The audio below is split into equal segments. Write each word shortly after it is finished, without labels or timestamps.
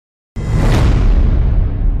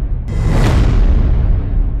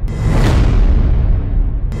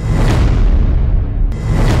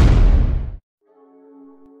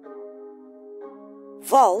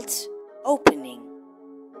Vault opening.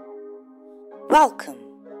 Welcome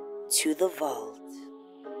to the vault.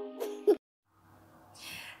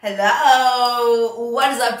 Hello,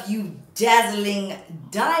 what is up, you dazzling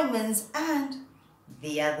diamonds and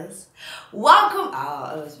the others? Welcome.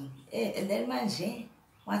 And then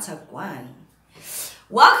what's up, one?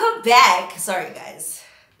 Welcome back. Sorry, guys.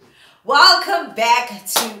 Welcome back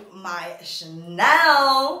to my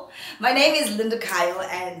channel. My name is Linda Kyle,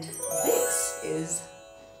 and this is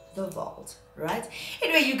the vault, right?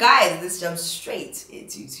 Anyway, you guys, let's jump straight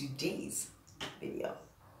into today's video.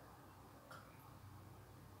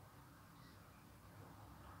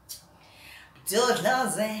 Guys,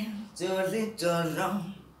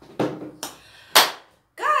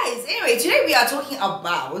 anyway, today we are talking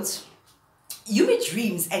about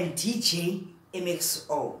Yumiedreams and DJ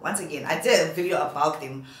MXO. Once again, I did a video about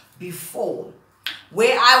them before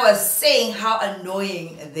where I was saying how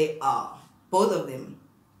annoying they are, both of them,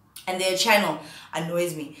 and their channel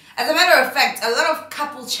annoys me. As a matter of fact, a lot of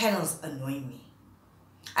couple channels annoy me.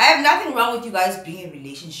 I have nothing wrong with you guys being in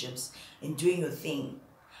relationships and doing your thing,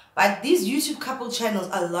 but these YouTube couple channels,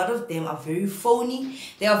 a lot of them are very phony.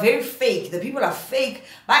 They are very fake. The people are fake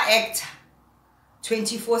by act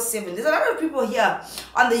 24/7. There's a lot of people here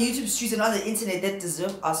on the YouTube streets and on the internet that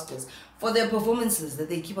deserve Oscars for their performances that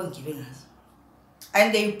they keep on giving us.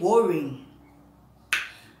 And they're boring.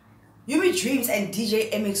 Yumiedreams and DJ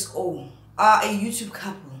MXO are a YouTube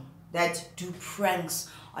couple that do pranks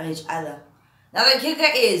on each other. Now the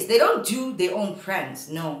kicker is, they don't do their own pranks,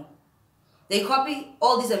 no. They copy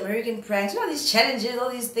all these American pranks, you know, these challenges, all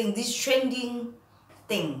these things, these trending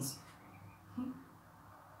things.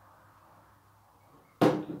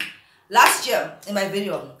 Last year in my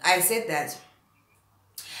video, I said that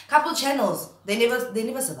couple channels, they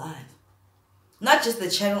never survive. Not just the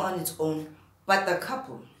channel on its own, but the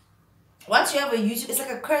couple. Once you have a YouTube, it's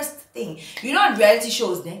like a cursed thing. You know, on reality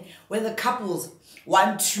shows, when the couples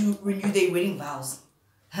want to renew their wedding vows,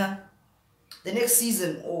 the next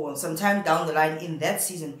season or sometime down the line in that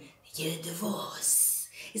season, they get a divorce.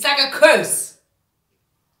 It's like a curse.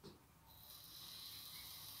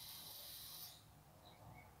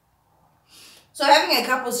 So having a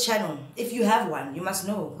couple's channel, if you have one, you must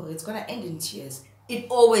know it's going to end in tears. It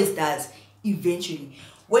always does, eventually.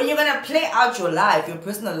 When you're going to play out your life, your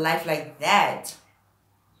personal life like that,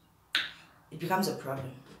 it becomes a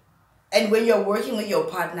problem. And when you're working with your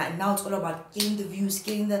partner, and now it's all about getting the views,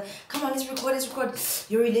 getting the, come on, let's record.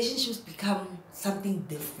 Your relationships become something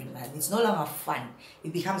different, man. It's no longer fun.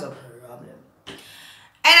 It becomes a problem. And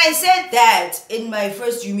I said that in my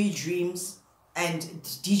first Yumiedreams and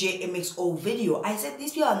DJ MXO video. I said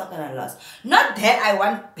these people are not gonna last. Not that I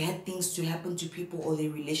want bad things to happen to people or their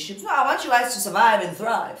relationships. No, I want you guys to survive and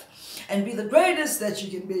thrive and be the greatest that you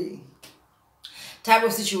can be. Type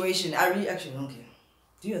of situation. I really actually don't care.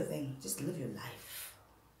 Do your thing. Just live your life.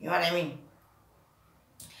 You know what I mean?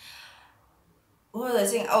 What was I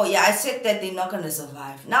saying? Oh yeah, I said that they're not gonna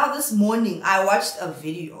survive. Now this morning I watched a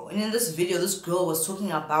video, and in this video this girl was talking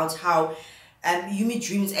about how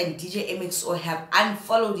Yumiedreams and DJ MXO have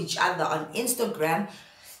unfollowed each other on Instagram.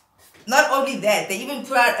 Not only that, they even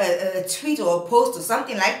put out a tweet or a post or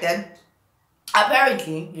something like that.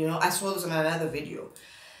 Apparently, you know, I saw this on another video,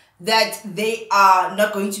 that they are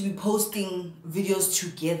not going to be posting videos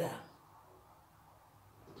together.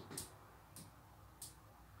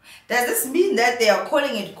 Does this mean that they are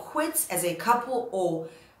calling it quits as a couple, or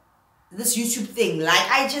this YouTube thing,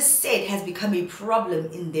 like I just said, has become a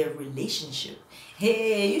problem in their relationship?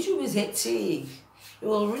 Hey, YouTube is hectic. It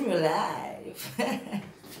will ruin your life.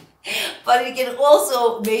 But it can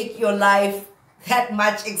also make your life that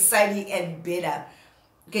much exciting and better.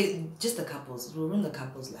 Okay, just the couples. It will ruin the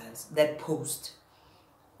couples' lives, that post.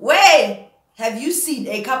 Where have you seen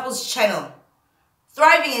a couple's channel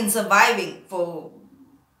thriving and surviving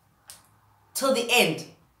till the end?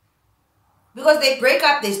 Because they break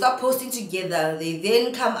up, they stop posting together. They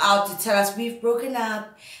then come out to tell us we've broken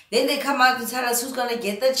up. Then they come out to tell us who's going to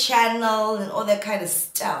get the channel and all that kind of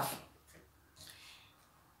stuff.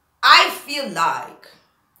 I feel like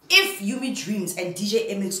if Yumiedreams and DJ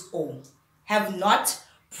MXO have not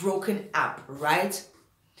broken up, right?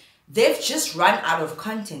 They've just run out of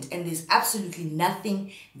content and there's absolutely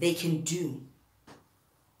nothing they can do.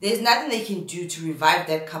 There's nothing they can do to revive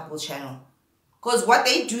that couple channel. Because what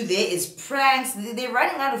they do there is pranks. They're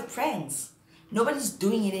running out of pranks. Nobody's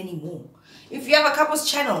doing it anymore. If you have a couple's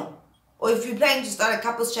channel, or if you're planning to start a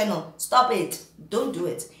couple's channel, stop it. Don't do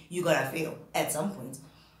it. You're going to fail at some point.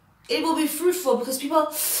 It will be fruitful because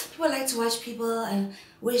people like to watch people and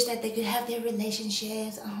wish that they could have their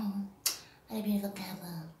relationships. Oh, what a beautiful couple.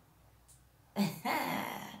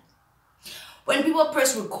 When people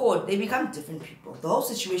press record, they become different people. The whole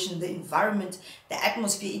situation, the environment, the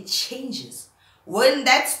atmosphere, it changes. When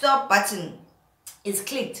that stop button is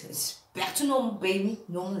clicked, it's back to normal, baby.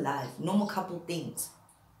 Normal life, normal couple things.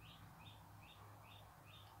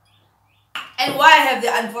 And why have they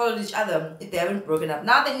unfollowed each other if they haven't broken up?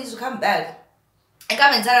 Now they need to come back and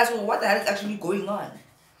come and tell us, well, what the hell is actually going on?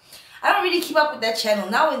 I don't really keep up with that channel.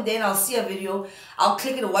 Now and then I'll see a video, I'll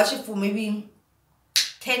click it or watch it for maybe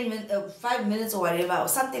 10 minutes, 5 minutes or whatever, or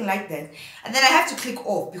something like that. And then I have to click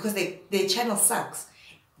off because their channel sucks.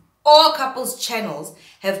 All couples' channels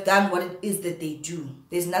have done what it is that they do.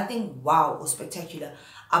 There's nothing wow or spectacular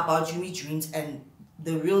about Yumiedreams and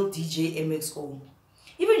the real DJ MXO.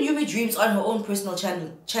 Even Yumiedreams on her own personal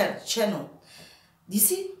channel. You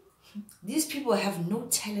see, these people have no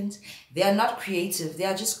talent. They are not creative. They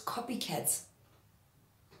are just copycats.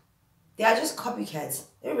 They are just copycats.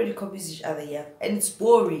 Everybody copies each other here. And it's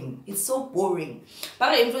boring. It's so boring.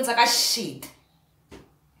 But the influence like a shit.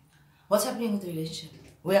 What's happening with the relationship?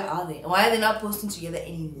 Where are they? Why are they not posting together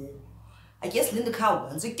anymore? I guess Linda Cow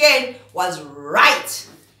once again was right.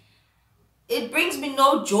 It brings me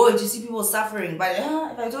no joy to see people suffering. But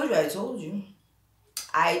if I told you, I told you.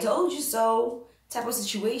 I told you so type of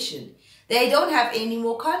situation. They don't have any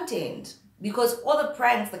more content. Because all the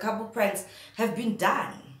pranks, the couple pranks, have been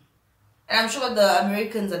done. And I'm sure the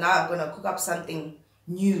Americans are now going to cook up something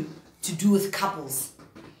new to do with couples.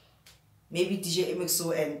 Maybe DJ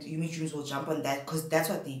MXO and Yumiedreams will jump on that because that's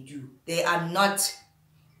what they do. They are not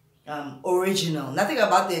original. Nothing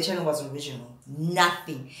about their channel was original.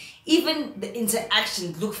 Nothing. Even the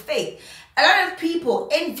interactions look fake. A lot of people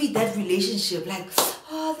envy that relationship. Like,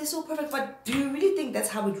 oh, they're so perfect. But do you really think that's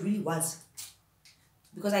how it really was?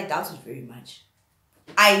 Because I doubt it very much.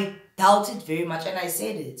 I doubt it very much. And I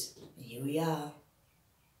said it. Here we are.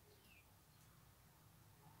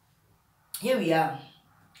 Here we are.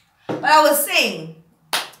 But I was saying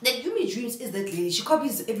that Yumiedreams is that lady. She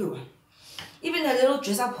copies everyone. Even her little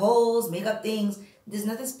dress-up holes, makeup things. There's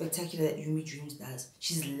nothing spectacular that Yumiedreams does.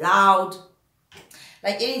 She's loud.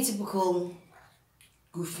 Like any typical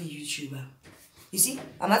goofy YouTuber. You see,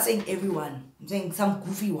 I'm not saying everyone. I'm saying some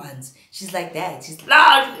goofy ones. She's like that. She's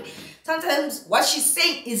loud. Sometimes what she's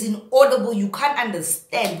saying is inaudible. You can't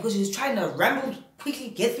understand because she's trying to ramble quickly,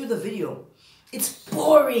 get through the video. It's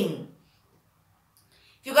boring.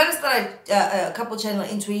 If you're going to start a couple channel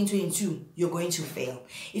in 2022, you're going to fail.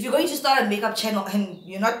 If you're going to start a makeup channel and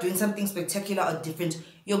you're not doing something spectacular or different,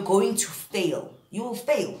 you're going to fail. You will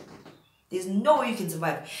fail. There's no way you can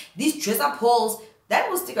survive. These dress-up hauls,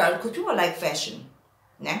 that will stick around because people like fashion.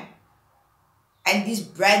 Nah? And these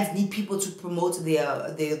brands need people to promote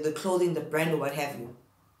the clothing, the brand, or what have you.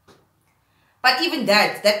 But even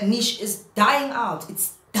that niche is dying out.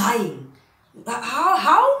 It's dying.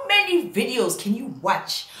 How many videos can you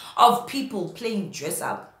watch of people playing dress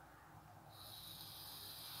up?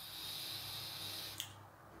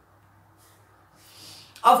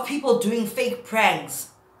 Of people doing fake pranks?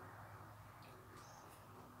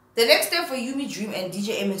 The next step for Yumiedreams and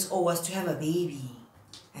DJ MXO was to have a baby.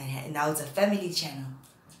 And now it's a family channel.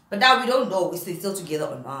 But now we don't know if they're still together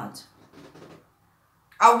or not.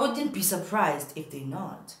 I wouldn't be surprised if they're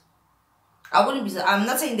not. I'm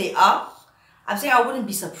not saying they are. I'm saying I wouldn't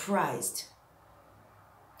be surprised.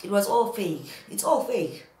 It was all fake. It's all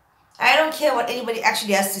fake. I don't care what anybody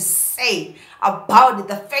actually has to say about it.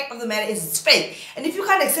 The fact of the matter is it's fake. And if you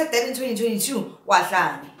can't accept that in 2022,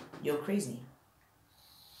 Watlan, you're crazy.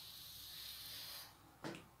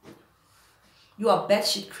 You are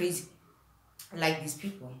batshit crazy. Like these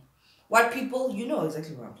people. What people? You know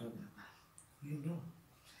exactly what I'm talking about. You know.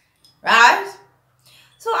 Right?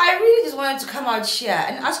 So I really just wanted to come out here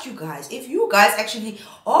and ask you guys if you guys actually...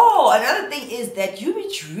 Oh, another thing is that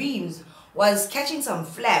Yumiedreams was catching some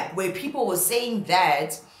flack where people were saying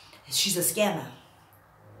that she's a scammer.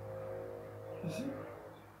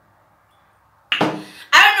 I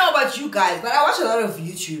don't know about you guys, but I watch a lot of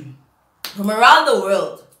YouTube from around the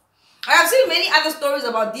world. And I've seen many other stories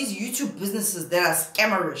about these YouTube businesses that are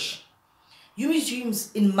scammerish.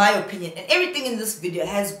 Yumiedreams, in my opinion, and everything in this video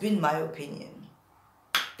has been my opinion.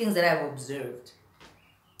 Things that I've observed,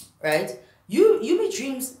 right?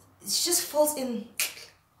 Yumiedreams, it just falls in,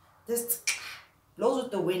 just blows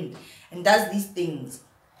with the wind and does these things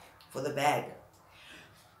for the bag.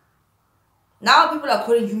 Now people are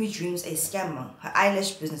calling Yumiedreams a scammer. Her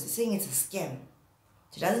eyelash business is saying it's a scam.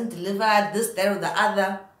 She doesn't deliver this, that, or the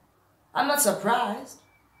other. I'm not surprised.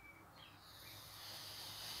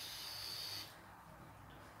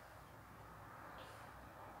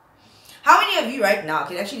 How many of you right now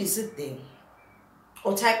can actually sit there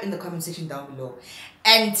or type in the comment section down below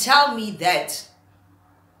and tell me that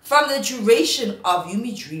from the duration of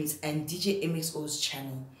Yumiedreams and DJ MXO's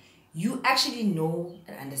channel, you actually know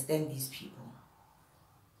and understand these people.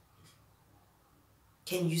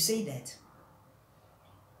 Can you say that?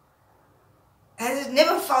 Has it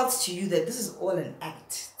never felt to you that this is all an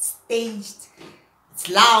act? It's staged, it's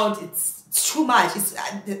loud, it's too much,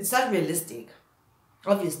 it's not realistic,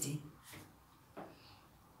 obviously.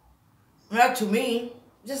 Not to me,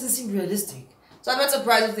 it doesn't seem realistic. So I'm not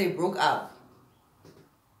surprised if they broke up.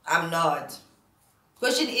 I'm not.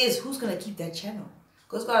 Question is, who's gonna keep that channel?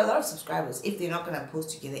 Because it's got a lot of subscribers if they're not gonna post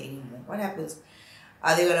together anymore. What happens?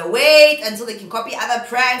 Are they gonna wait until they can copy other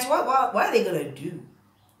pranks? What are they gonna do?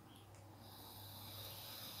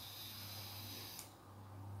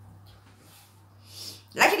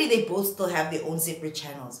 Luckily, they both still have their own separate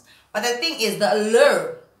channels. But the thing is, the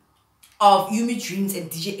allure of Yumiedreams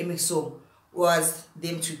and DJ MXO was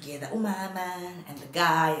them together. Mama and the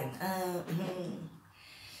guy and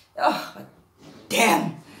oh, but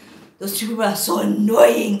damn, those two people are so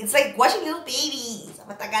annoying. It's like watching little babies,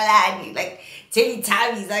 like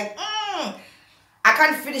Teletubbies. Like I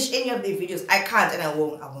can't finish any of their videos. I can't, and I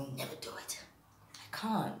won't never do it. I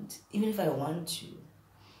can't, even if I want to.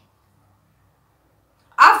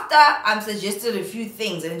 After I'm suggested a few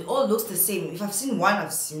things and it all looks the same. If I've seen one,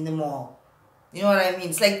 I've seen them all. You know what I mean?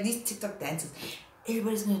 It's like these TikTok dances.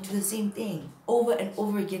 Everybody's gonna do the same thing over and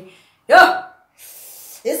over again. Yeah.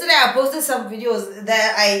 Yesterday I posted some videos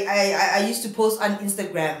that I used to post on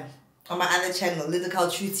Instagram on my other channel, Little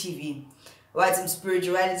Culture TV. Right, some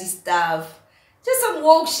spirituality stuff. Just some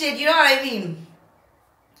woke shit, you know what I mean?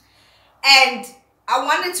 And I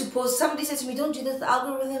wanted to post, somebody said to me, don't do this, the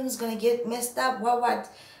algorithm is going to get messed up, what,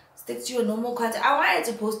 stick to your normal content. I wanted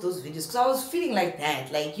to post those videos because I was feeling like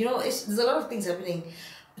that. Like, you know, there's a lot of things happening.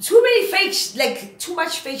 Too many fake, like, too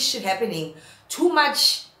much fake shit happening. Too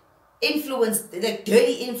much influence, like,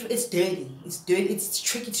 dirty influence. It's dirty, it's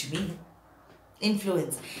tricky to me.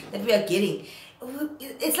 Influence that we are getting.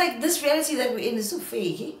 It's like this reality that we're in is so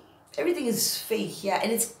fake, eh? Everything is fake here,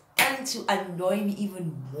 and it's to annoy me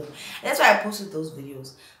even more. And that's why I posted those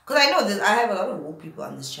videos, because I know that I have a lot of woke people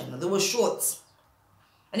on this channel. There were shorts,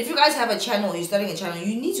 and if you guys have a channel, you're starting a channel,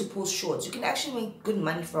 you need to post shorts. You can actually make good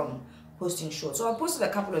money from posting shorts. So I posted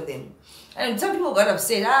a couple of them, and some people got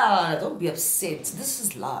upset. Don't be upset, this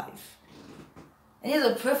is live. And here's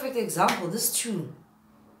a perfect example. This too,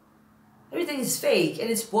 everything is fake and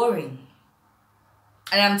it's boring,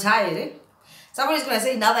 and I'm tired, eh? Somebody's gonna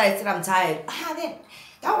say, now that I said I'm tired, then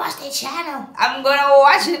don't watch their channel. I'm gonna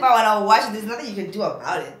watch it if I wanna watch it. There's nothing you can do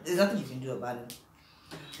about it. There's nothing you can do about it.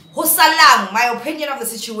 Hosalang, my opinion of the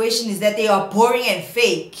situation is that they are boring and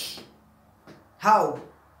fake. How?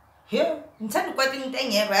 Here? I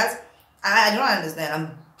don't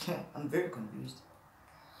understand. I'm very confused.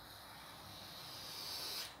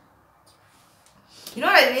 You know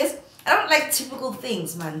what it is? I don't like typical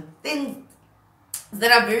things, man. Things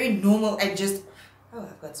that are very normal and just... Oh,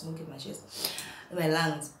 I've got smoke in my chest. In my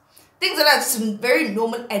lungs. Things that are very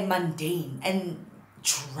normal and mundane and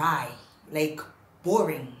dry. Like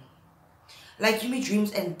boring. Like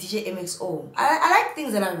Yumiedreams and DJ MXO. I like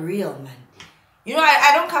things that are real, man. You know,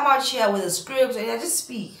 I don't come out here with a script and I just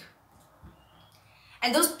speak.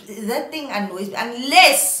 And that thing annoys me.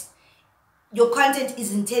 Unless your content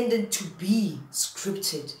is intended to be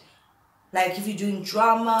scripted. Like if you're doing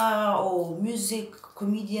drama or music,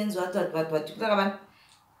 comedians, what.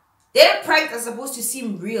 Their pranks are supposed to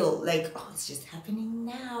seem real. Like, oh, it's just happening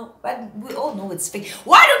now. But we all know it's fake.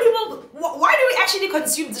 Why do we actually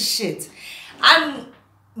consume this shit? I'm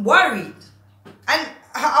worried. And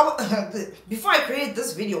before I created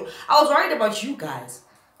this video, I was worried about you guys.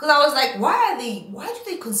 Because I was like, why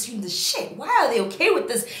do they consume this shit? Why are they okay with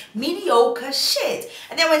this mediocre shit?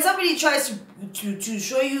 And then when somebody tries to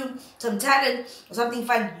show you some talent or something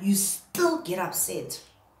fun, you still get upset.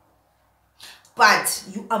 But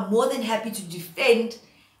you are more than happy to defend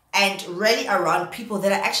and rally around people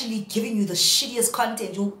that are actually giving you the shittiest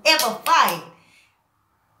content you'll ever find.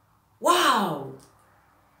 Wow.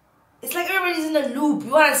 It's like everybody's in a loop.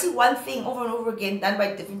 You want to see one thing over and over again done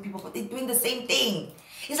by different people, but they're doing the same thing.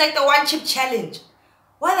 It's like the one chip challenge.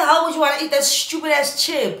 Why the hell would you want to eat that stupid ass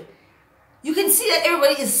chip? You can see that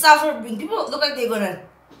everybody is suffering. People look like they're gonna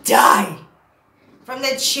die from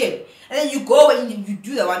that chip. And then you go and you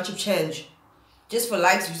do the one chip challenge just for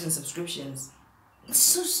likes, views, and subscriptions. It's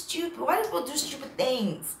so stupid. Why do people do stupid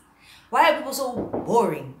things? Why are people so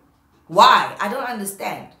boring? Why? I don't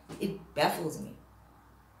understand. It baffles me.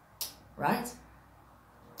 Right?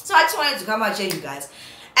 So I just wanted to come out here, you guys,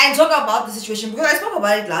 and talk about the situation because I spoke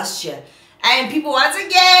about it last year. And people once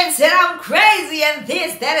again said I'm crazy and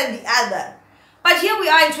this, that, and the other. But here we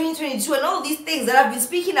are in 2022 and all these things that I've been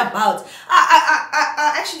speaking about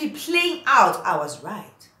are actually playing out. I was right.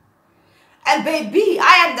 And baby,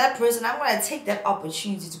 I am that person. I'm going to take that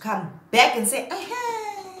opportunity to come back and say,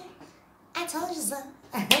 I told you so.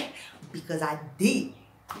 Because I did.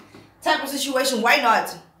 Type of situation, why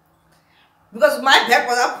not? Because my back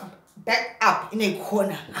was back up in a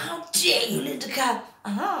corner. How dare you, little car?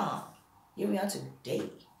 Here we are today.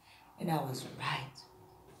 And I was right.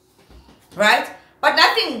 Right? But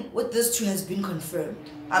nothing with this too has been confirmed.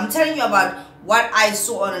 I'm telling you about what I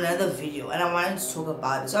saw on another video and I wanted to talk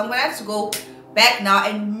about it. So I'm going to have to go back now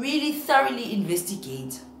and really thoroughly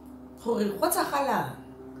investigate.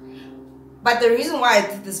 But the reason why I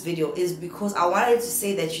did this video is because I wanted to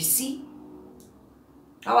say that, you see,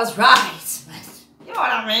 I was right. You know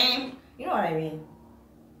what I mean? You know what I mean?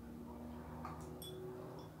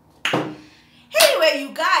 Anyway,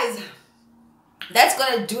 you guys, that's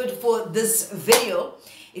gonna do it for this video.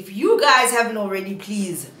 If you guys haven't already,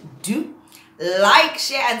 please do like,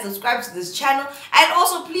 share, and subscribe to this channel. And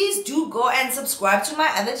also, please do go and subscribe to my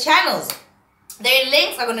other channels. Their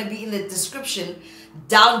links are gonna be in the description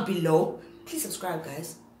down below. Please subscribe,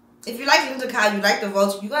 guys. If you like Linda Car, you like the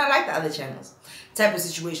vault, you're gonna like the other channels. Type of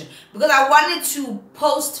situation. Because I wanted to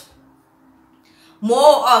post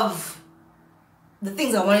more of the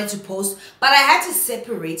things I wanted to post, but I had to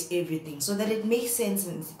separate everything so that it makes sense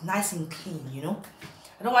and it's nice and clean, you know.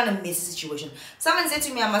 I don't want to miss the situation. Someone said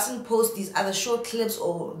to me I mustn't post these other short clips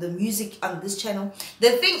or the music on this channel.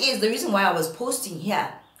 The thing is, the reason why I was posting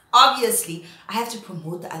here, obviously I have to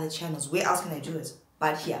promote the other channels. Where else can I do it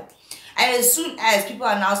but here? And as soon as people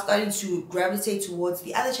are now starting to gravitate towards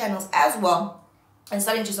the other channels as well and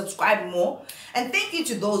starting to subscribe more, and thank you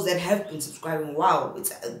to those that have been subscribing. Wow,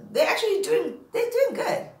 they're actually doing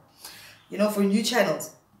good, you know, for new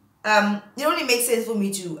channels. It only makes sense for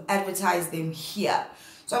me to advertise them here,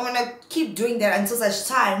 so I'm gonna keep doing that until such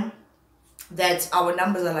time that our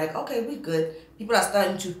numbers are like, okay, we're good. People are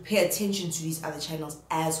starting to pay attention to these other channels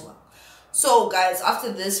as well. So guys,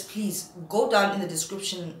 after this, please go down in the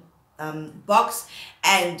description box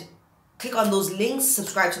and click on those links,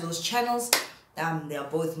 subscribe to those channels. They are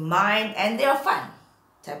both mine and they are fun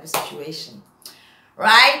type of situation,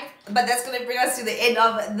 right? But that's gonna bring us to the end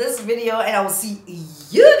of this video, and I will see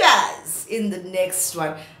you guys in the next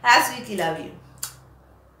one. I absolutely love you.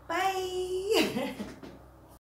 Bye.